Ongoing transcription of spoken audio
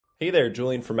Hey there,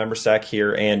 Julian from Memberstack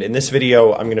here, and in this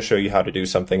video, I'm going to show you how to do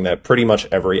something that pretty much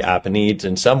every app needs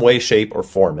in some way, shape, or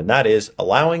form, and that is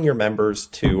allowing your members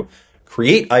to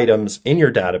create items in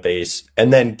your database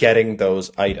and then getting those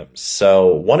items.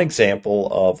 So one example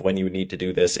of when you would need to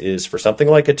do this is for something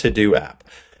like a to-do app.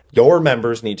 Your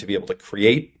members need to be able to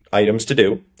create items to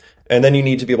do, and then you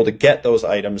need to be able to get those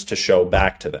items to show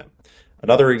back to them.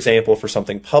 Another example for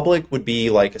something public would be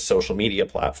like a social media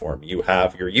platform. You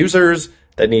have your users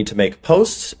that need to make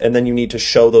posts, and then you need to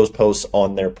show those posts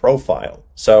on their profile.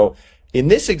 So in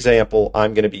this example,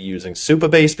 I'm going to be using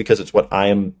Supabase because it's what I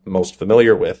am most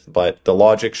familiar with, but the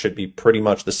logic should be pretty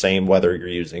much the same whether you're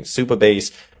using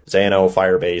Supabase, Xano,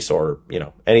 Firebase, or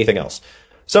anything else.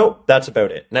 So that's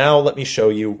about it. Now let me show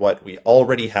you what we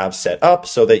already have set up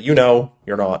so that you know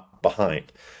you're not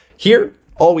behind. Here,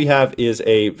 all we have is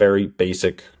a very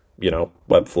basic,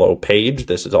 Webflow page.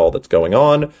 This is all that's going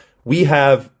on. We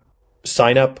have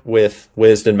sign up with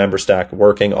Wized and Memberstack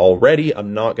working already.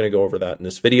 I'm not going to go over that in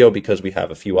this video because we have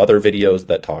a few other videos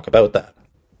that talk about that.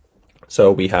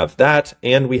 So we have that,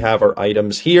 and we have our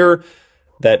items here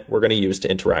that we're going to use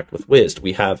to interact with Wized.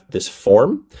 We have this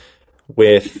form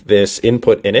with this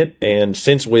input in it, and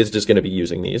since Wized is going to be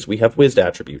using these, we have Wized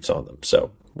attributes on them.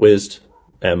 So Wized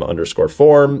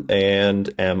m_form and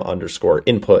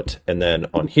m_input, and then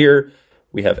on here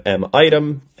we have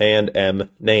m_item and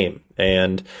m_name,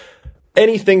 and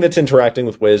anything that's interacting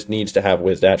with Wized needs to have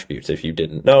Wized attributes if you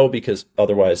didn't know, because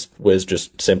otherwise Wized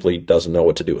just simply doesn't know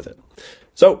what to do with it.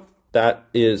 So that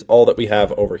is all that we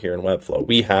have over here in Webflow.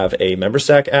 We have a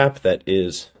Memberstack app that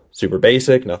is super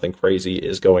basic, nothing crazy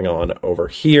is going on over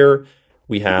here.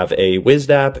 We have a Wized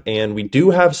app, and we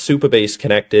do have Supabase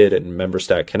connected and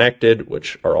Memberstack connected,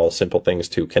 which are all simple things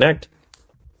to connect.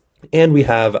 And we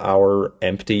have our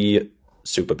empty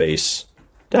Supabase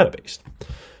database.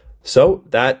 So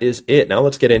that is it. Now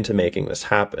let's get into making this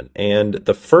happen. And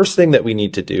the first thing that we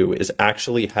need to do is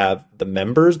actually have the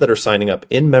members that are signing up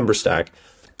in Memberstack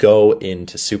go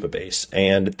into Supabase.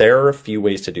 And there are a few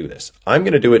ways to do this. I'm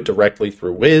going to do it directly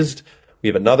through Wized. We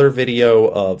have another video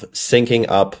of syncing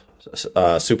up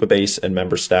Supabase and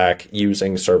Memberstack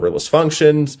using serverless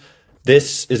functions.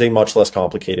 This is a much less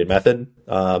complicated method,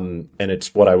 and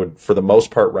it's what I would, for the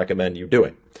most part, recommend you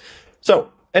doing.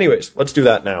 So anyways, let's do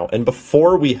that now. And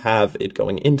before we have it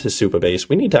going into Supabase,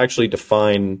 we need to actually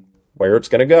define where it's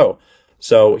going to go.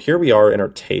 So here we are in our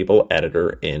table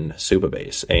editor in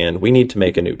Supabase, and we need to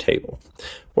make a new table.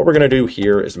 What we're going to do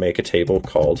here is make a table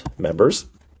called members,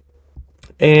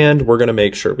 and we're going to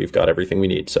make sure we've got everything we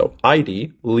need. So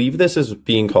ID, leave this as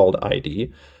being called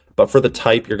ID, but for the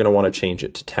type, you're going to want to change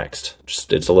it to text.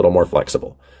 It's a little more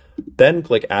flexible. Then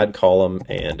click add column,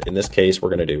 and in this case, we're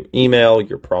going to do email.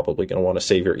 You're probably going to want to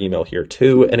save your email here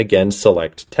too. And again,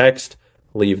 select text,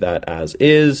 leave that as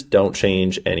is. Don't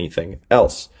change anything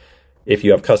else. If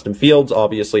you have custom fields,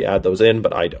 obviously add those in,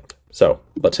 but I don't. So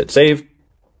let's hit save.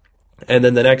 And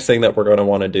then the next thing that we're going to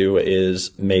want to do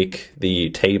is make the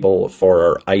table for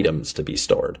our items to be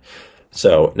stored.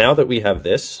 So now that we have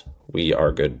this, we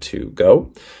are good to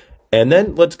go. And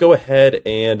then let's go ahead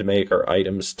and make our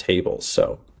items table.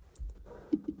 So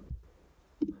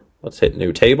let's hit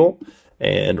new table,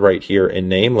 and right here in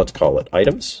name, let's call it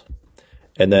items.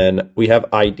 And then we have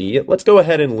ID. Let's go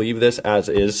ahead and leave this as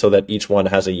is so that each one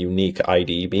has a unique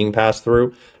ID being passed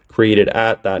through. Created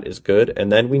at, that is good.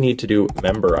 And then we need to do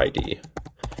member ID.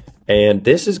 And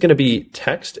this is going to be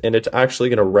text, and it's actually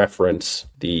going to reference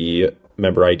the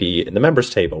member ID in the members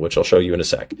table, which I'll show you in a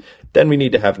sec. Then we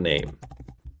need to have name.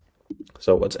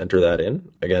 So let's enter that in.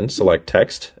 Again, select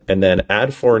text, and then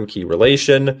add foreign key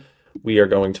relation. We are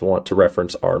going to want to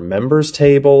reference our members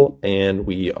table, and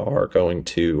we are going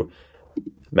to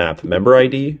map member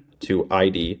ID to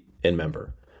ID in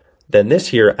member. Then this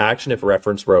here, action if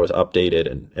reference row is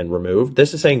updated and removed.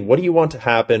 This is saying, what do you want to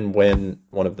happen when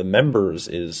one of the members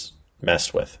is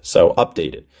messed with? So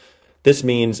updated. This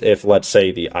means if, let's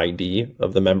say, the ID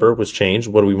of the member was changed,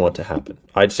 what do we want to happen?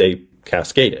 I'd say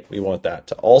cascade it. We want that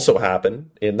to also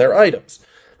happen in their items.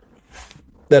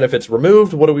 Then if it's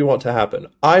removed, what do we want to happen?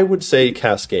 I would say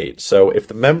cascade. So if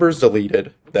the member is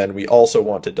deleted, then we also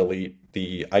want to delete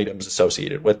the items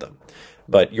associated with them.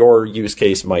 But your use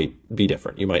case might be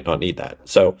different. You might not need that.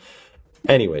 So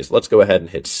anyways, let's go ahead and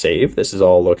hit save. This is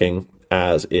all looking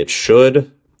as it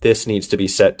should. This needs to be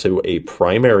set to a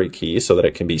primary key so that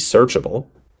it can be searchable.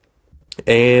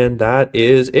 And that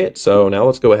is it. So now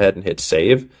let's go ahead and hit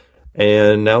save.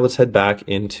 And now let's head back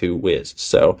into Wized.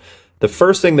 So the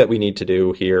first thing that we need to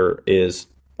do here is,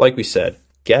 like we said,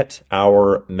 get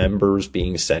our members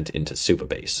being sent into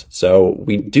Supabase. So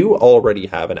we do already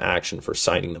have an action for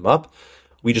signing them up.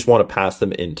 We just want to pass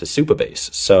them into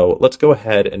Supabase. So let's go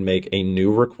ahead and make a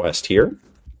new request here.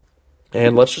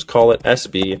 And let's just call it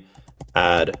SB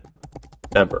add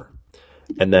member.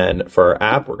 And then for our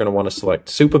app, we're going to want to select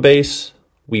Supabase.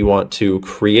 We want to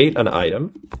create an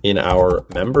item in our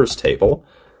members table.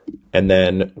 And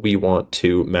then we want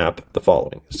to map the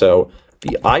following. So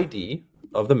the ID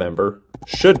of the member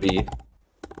should be,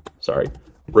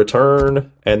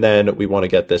 return, and then we want to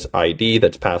get this ID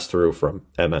that's passed through from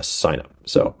MS signup.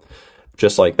 So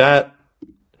just like that,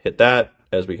 hit that,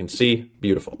 as we can see,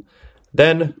 beautiful.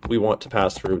 Then we want to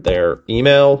pass through their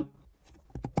email,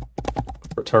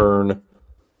 return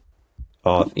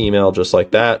auth email, just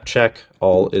like that, check,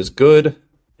 all is good.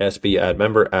 SB add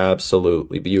member,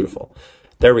 absolutely beautiful.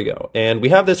 There we go. And we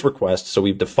have this request, so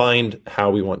we've defined how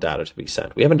we want data to be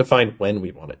sent. We haven't defined when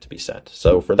we want it to be sent.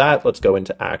 So for that, let's go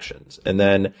into actions. And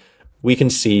then we can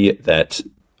see that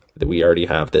we already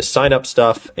have this sign up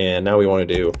stuff. And now we want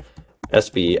to do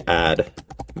SB add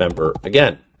member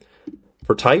again.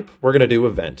 For type, we're going to do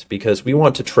event because we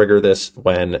want to trigger this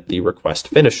when the request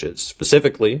finishes,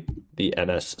 specifically the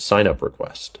NS signup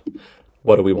request.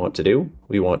 What do we want to do?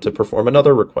 We want to perform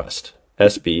another request,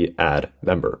 SB add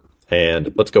member.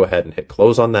 And let's go ahead and hit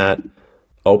close on that,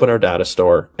 open our data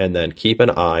store, and then keep an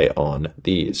eye on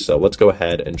these. So let's go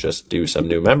ahead and just do some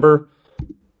new member.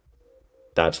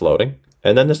 That's loading,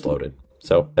 and then this loaded.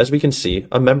 So as we can see,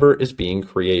 a member is being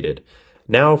created.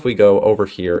 Now, if we go over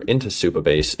here into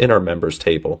Supabase in our members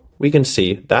table, we can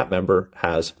see that member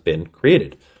has been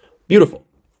created. Beautiful.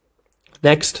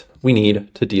 Next, we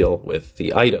need to deal with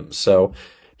the items. So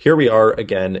here we are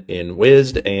again in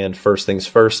Wized, and first things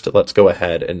first, let's go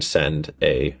ahead and send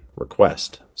a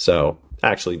request. So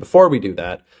actually, before we do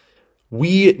that,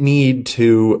 we need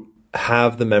to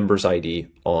have the member's ID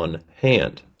on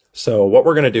hand. So what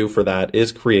we're going to do for that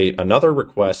is create another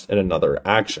request and another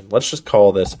action. Let's just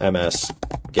call this MS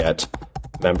get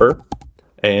member.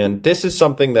 And this is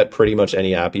something that pretty much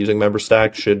any app using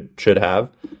Memberstack should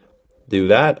have. Do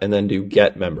that and then do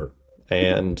get member.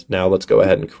 And now let's go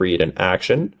ahead and create an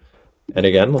action. And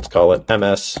again, let's call it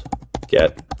MS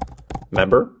get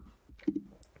member.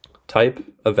 Type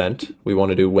event. We want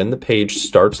to do when the page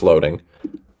starts loading.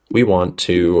 We want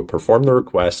to perform the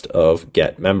request of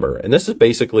get member. And this is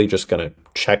basically just going to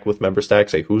check with Memberstack,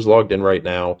 say who's logged in right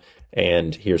now,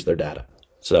 and here's their data.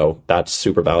 So that's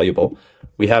super valuable.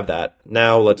 We have that.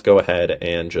 Now let's go ahead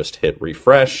and just hit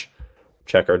refresh.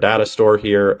 Check our data store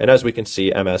here. And as we can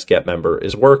see, MS get member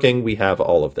is working. We have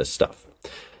all of this stuff.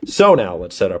 So now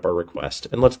let's set up our request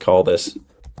and let's call this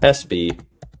SB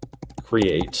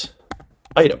create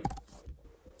item.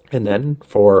 And then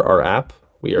for our app,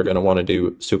 we are going to want to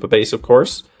do Supabase, of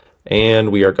course,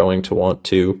 and we are going to want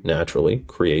to naturally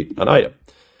create an item.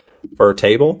 For our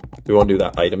table, we want to do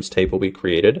that items table we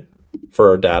created. For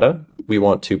our data, we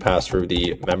want to pass through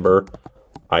the member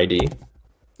ID.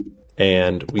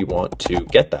 And we want to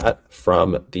get that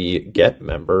from the get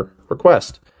member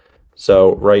request.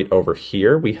 So right over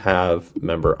here, we have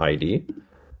member ID.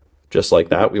 Just like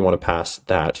that, we want to pass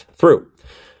that through.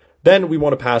 Then we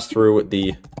want to pass through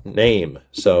the name.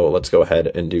 So let's go ahead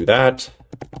and do that.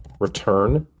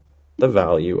 Return the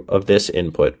value of this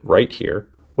input right here,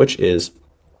 which is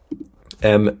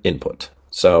M input.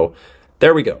 So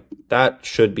there we go. That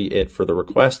should be it for the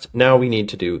request. Now we need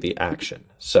to do the action.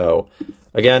 So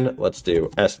again, let's do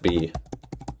SB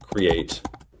create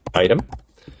item.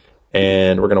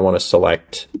 And we're going to want to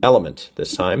select element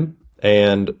this time.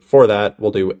 And for that, we'll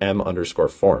do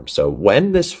m_form. So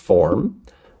when this form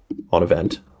on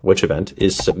event, which event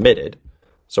is submitted,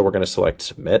 so we're going to select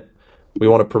submit. We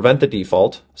want to prevent the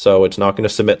default, so it's not going to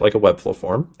submit like a Webflow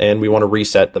form, and we want to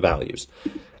reset the values.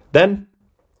 Then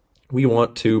we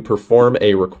want to perform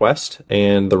a request,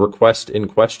 and the request in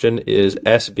question is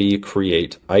SB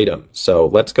create item. So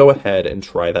let's go ahead and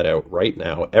try that out right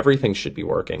now. Everything should be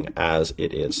working as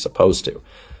it is supposed to.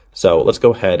 So let's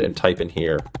go ahead and type in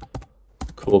here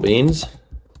cool beans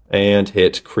and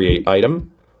hit create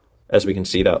item. As we can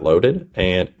see, that loaded,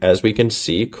 and as we can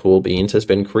see, cool beans has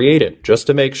been created. Just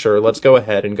to make sure, let's go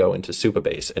ahead and go into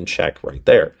Supabase and check right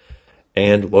there.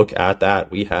 And look at that,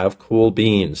 we have cool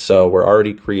beans. So we're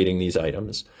already creating these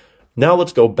items. Now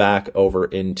let's go back over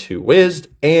into Wized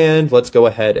and let's go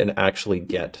ahead and actually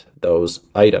get those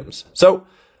items. So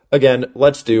again,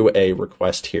 let's do a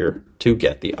request here to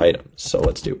get the items. So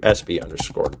let's do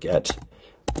SB_get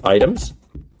items.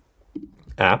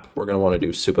 App, we're going to want to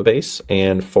do Supabase,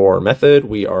 and for method,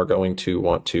 we are going to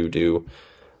want to do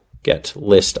get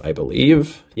list, I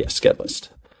believe. Yes, get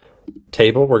list.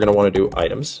 Table, we're going to want to do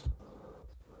items.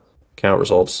 Count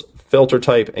results, filter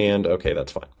type, and okay,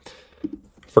 that's fine.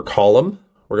 For column,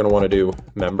 we're going to want to do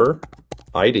member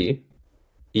ID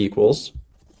equals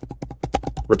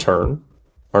return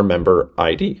our member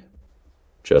ID,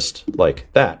 just like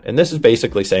that. And this is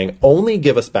basically saying only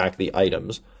give us back the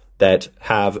items that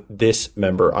have this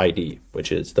member ID,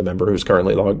 which is the member who's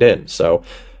currently logged in. So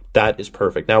that is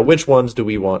perfect. Now, which ones do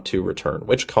we want to return?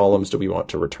 Which columns do we want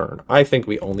to return? I think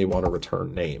we only want to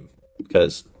return name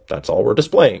because that's all we're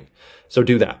displaying. So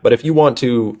do that. But if you want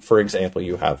to, for example,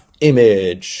 you have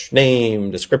image, name,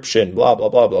 description, blah, blah,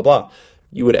 blah, blah, blah,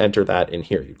 you would enter that in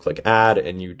here. You click add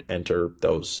and you'd enter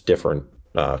those different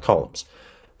columns.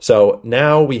 So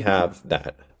now we have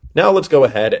that. Now let's go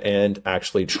ahead and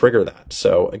actually trigger that.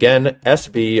 So again,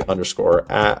 SB underscore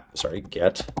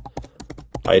get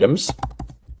items.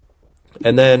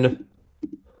 And then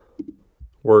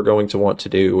we're going to want to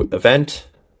do event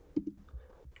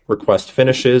request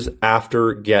finishes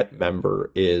after get member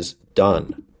is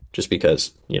done, just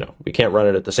because, you know, we can't run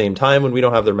it at the same time when we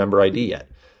don't have their member ID yet.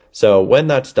 So when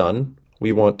that's done,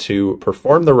 we want to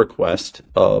perform the request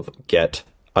of get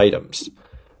items.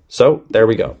 So there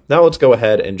we go. Now let's go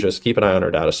ahead and just keep an eye on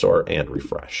our data store and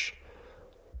refresh.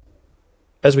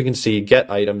 As we can see, get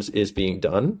items is being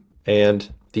done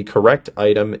and the correct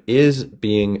item is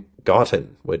being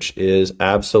gotten, which is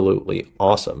absolutely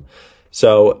awesome.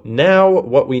 So now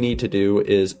what we need to do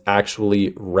is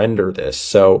actually render this.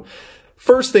 So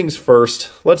first things first,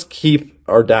 let's keep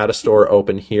our data store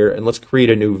open here and let's create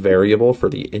a new variable for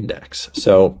the index.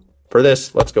 So for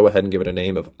this, let's go ahead and give it a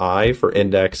name of I for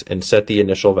index and set the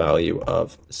initial value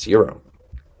of 0.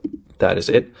 That is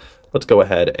it. Let's go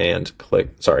ahead and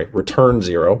return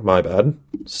 0. My bad.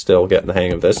 Still getting the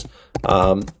hang of this.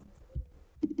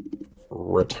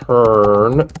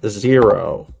 Return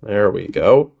 0. There we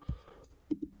go.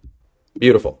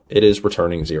 Beautiful. It is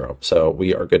returning 0. So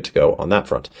we are good to go on that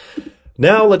front.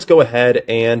 Now let's go ahead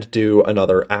and do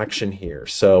another action here.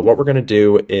 So what we're going to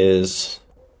do is,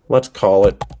 let's call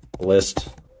it list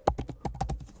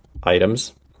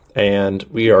items. And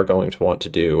we are going to want to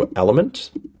do element.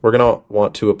 We're going to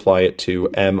want to apply it to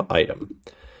m item.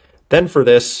 Then for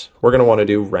this, we're going to want to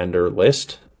do render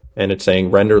list. And it's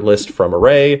saying render list from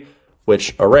array,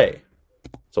 which array.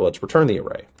 So let's return the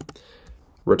array.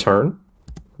 Return.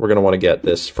 We're going to want to get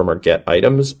this from our get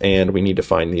items, and we need to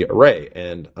find the array.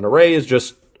 And an array is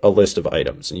just a list of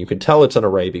items. And you can tell it's an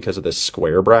array because of this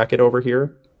square bracket over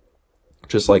here,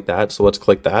 just like that. So let's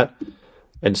click that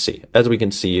and see. As we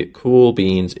can see, cool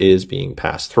beans is being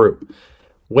passed through.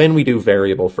 When we do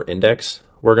variable for index,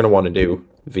 we're going to want to do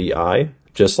vi,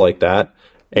 just like that.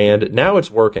 And now it's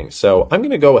working. So I'm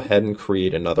going to go ahead and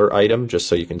create another item just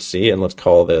so you can see. And let's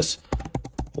call this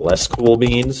less cool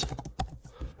beans.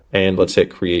 And let's hit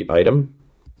create item.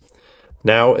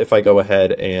 Now, if I go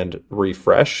ahead and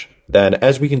refresh, then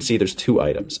as we can see, there's 2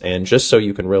 items. And just so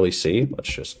you can really see, let's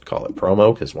just call it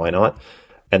promo because why not?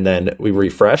 And then we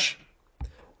refresh.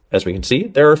 As we can see,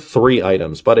 there are 3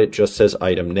 items, but it just says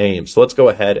item name. So let's go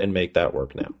ahead and make that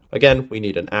work now. Again, we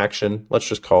need an action. Let's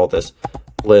just call this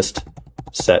list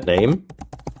set name.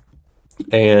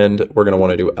 And we're going to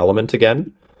want to do element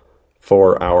again.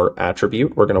 For our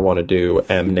attribute, we're going to want to do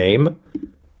m name.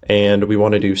 And we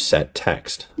want to do set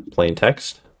text, plain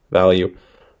text, value,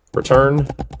 return.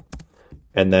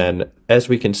 And then as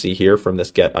we can see here from this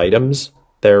get items,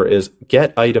 there is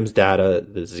get items data,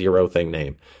 the 0 thing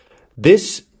name.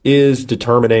 This is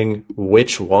determining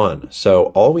which one. So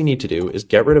all we need to do is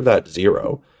get rid of that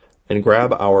 0 and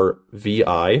grab our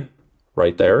VI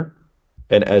right there.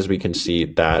 And as we can see,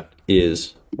 that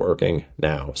is working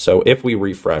now. So if we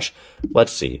refresh,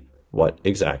 let's see what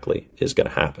exactly is going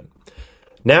to happen.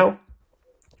 Now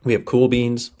we have cool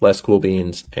beans, less cool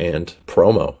beans, and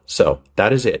promo. So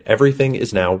that is it. Everything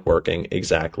is now working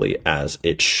exactly as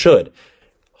it should.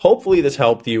 Hopefully this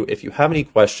helped you. If you have any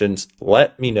questions,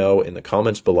 let me know in the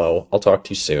comments below. I'll talk to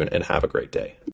you soon and have a great day.